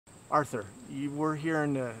Arthur, we're here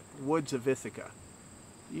in the woods of Ithaca.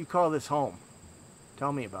 You call this home.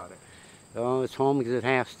 Tell me about it. Oh, it's home because it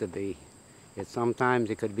has to be. Sometimes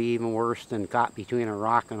it could be even worse than caught between a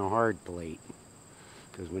rock and a hard plate.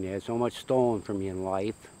 Because when you had so much stolen from you in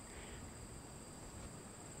life,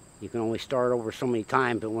 you can only start over so many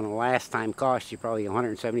times, but when the last time cost you probably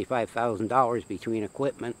 $175,000 between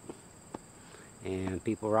equipment and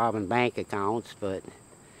people robbing bank accounts, but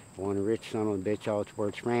one rich son of a bitch out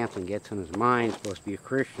towards France and gets in his mind, supposed to be a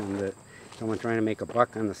Christian, that someone trying to make a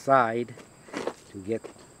buck on the side to get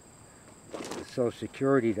the Social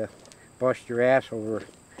Security to bust your ass over a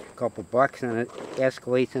couple bucks, and it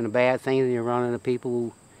escalates into bad things, and you run into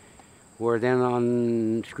people who are then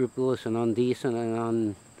unscrupulous and undecent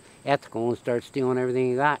and unethical and start stealing everything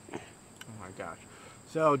you got. Oh my gosh.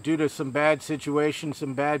 So due to some bad situations,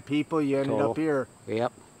 some bad people, you ended up here.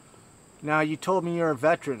 Yep. Now you told me you're a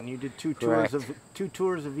veteran. You did two Correct.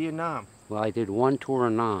 tours of Vietnam. Well, I did one tour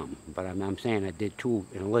in Nam, but I'm saying I did 2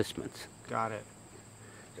 enlistments. Got it.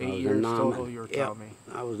 So 8 years total, you were yep, telling me.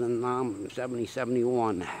 I was in Nam in 70,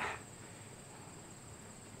 71.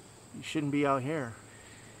 You shouldn't be out here.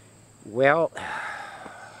 Well,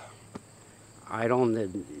 I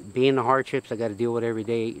don't, being the hardships I got to deal with every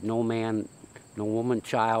day, no man, no woman,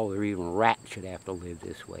 child, or even rat should have to live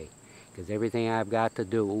this way. Because everything I've got to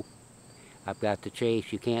do, I've got to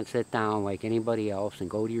chase. You can't sit down like anybody else and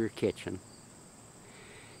go to your kitchen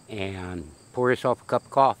and pour yourself a cup of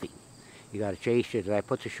coffee. You got to chase it. Did I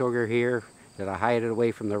put the sugar here? Did I hide it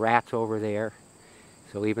away from the rats over there?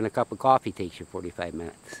 So even a cup of coffee takes you 45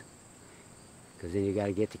 minutes. Because then you got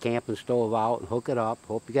to get the camping stove out and hook it up.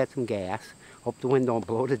 Hope you got some gas. Hope the wind don't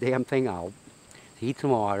blow the damn thing out. Heat some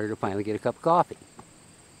water to finally get a cup of coffee.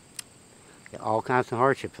 All kinds of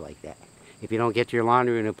hardships like that. If you don't get to your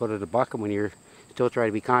laundry and put it in a bucket when you're still trying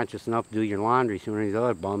to be conscious enough to do your laundry, sooner than these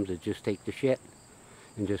other bums that just take the shit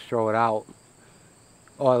and just throw it out.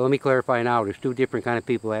 Oh, let me clarify now. There's 2 different kind of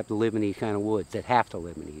people that have to live in these kind of woods, that have to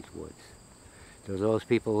live in these woods. There's those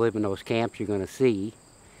people who live in those camps you're going to see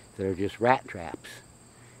that are just rat traps.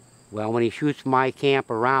 Well, when he shoots my camp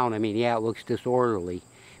around, I mean, yeah, it looks disorderly,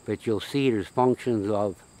 but you'll see there's functions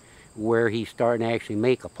of where he's starting to actually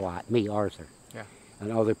make a plot. Me, Arthur. Yeah.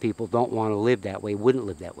 And other people don't want to live that way, wouldn't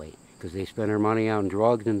live that way, because they spend their money on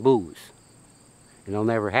drugs and booze. And they'll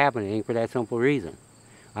never have anything for that simple reason.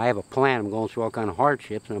 I have a plan. I'm going through all kinds of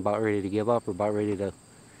hardships and about ready to give up, or about ready to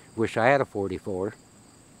wish I had a 44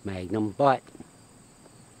 Magnum, but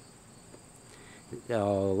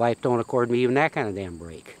life don't accord me even that kind of damn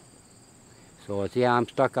break. So it's, yeah, I'm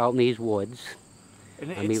stuck out in these woods.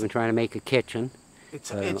 And I'm even trying to make a kitchen. It's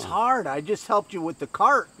hard. I just helped you with the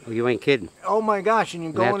cart. Oh, you ain't kidding. Oh my gosh, and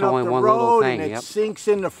you're going that's up only the one little road thing, and it yep. sinks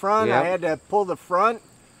in the front. Yep. I had to pull the front.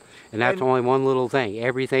 And that's only one little thing.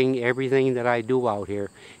 Everything that I do out here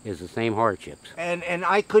is the same hardships. And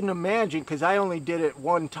I couldn't imagine, because I only did it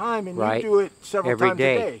one time, and right. you do it several Every times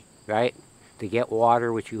day, a day. Right? To get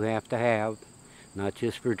water, which you have to have, not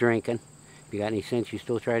just for drinking. If you got any sense, you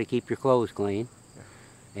still try to keep your clothes clean.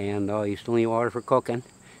 Yeah. And you still need water for cooking.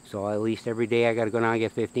 So at least every day I got to go down and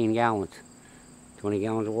get 15 gallons. 20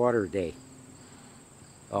 gallons of water a day.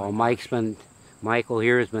 Oh, Michael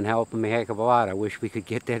here has been helping me a heck of a lot. I wish we could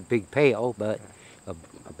get that big pail, but a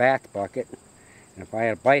bath bucket. And if I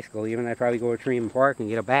had a bicycle, even I'd probably go to Tremont Park and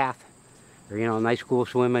get a bath. Or, you know, a nice cool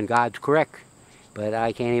swim in God's Creek. But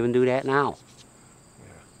I can't even do that now.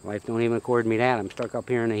 Yeah. Life don't even accord me that. I'm stuck up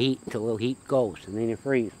here in the heat until the heat goes, and then you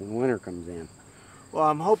freeze when winter comes in. Well,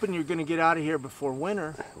 I'm hoping you're going to get out of here before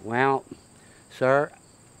winter. Well, sir,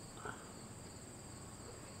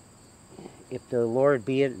 if the Lord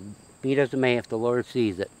be it as it may, if the Lord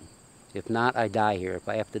sees it. If not, I die here. If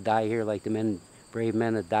I have to die here like the brave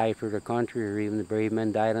men that died for their country, or even the brave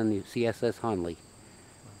men died on the CSS Hunley.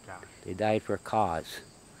 Oh, gosh. They died for a cause.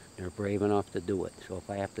 They're brave enough to do it. So if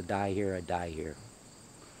I have to die here, I die here.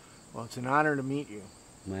 Well, it's an honor to meet you.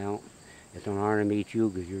 Well, it's an honor to meet you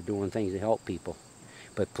because you're doing things to help people.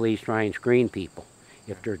 But please try and screen people.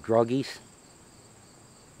 If they're druggies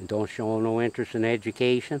and don't show no interest in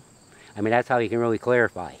education, I mean, that's how you can really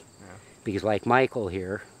clarify. Because like Michael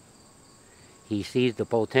here, he sees the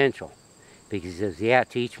potential. Because he says, yeah,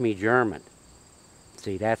 teach me German.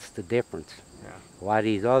 See, that's the difference. Yeah. A lot of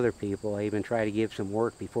these other people, I even try to give some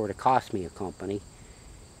work before it costs me a company.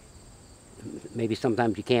 Maybe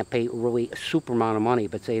sometimes you can't pay really a super amount of money,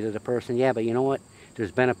 but say to the person, yeah, but you know what?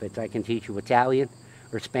 There's benefits. I can teach you Italian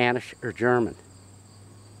or Spanish or German.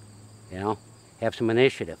 You know, have some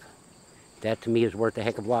initiative. That to me is worth a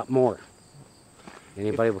heck of a lot more.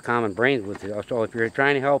 Anybody with common brains with it. So if you're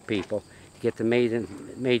trying to help people, to get the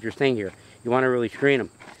major thing here, you want to really screen them.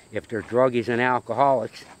 if they're druggies and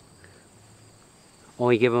alcoholics,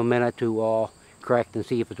 only give them a minute to correct and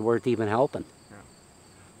see if it's worth even helping.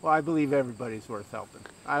 Well, I believe everybody's worth helping.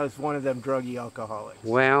 I was one of them druggy alcoholics.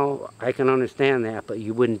 Well, I can understand that, but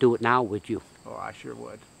you wouldn't do it now, would you? Oh, I sure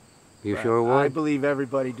would. You But sure would? I believe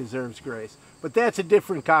everybody deserves grace. But that's a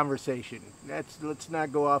different conversation. Let's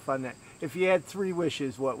not go off on that. If you had 3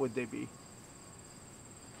 wishes, what would they be?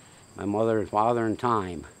 My mother and father and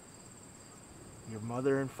time. Your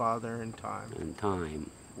mother and father and time. And time.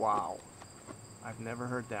 Wow. I've never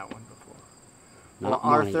heard that one before. Not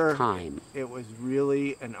well, money, Arthur, time. it was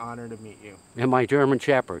really an honor to meet you. And my German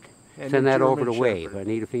Shepherd. And Send your that over German to Wave. Shepherd. I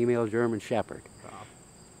need a female German Shepherd. Wow.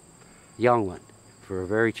 Young one. For a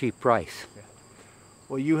very cheap price. Yeah.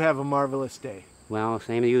 Well, you have a marvelous day. Well,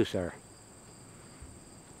 same to you, sir.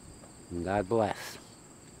 And God bless.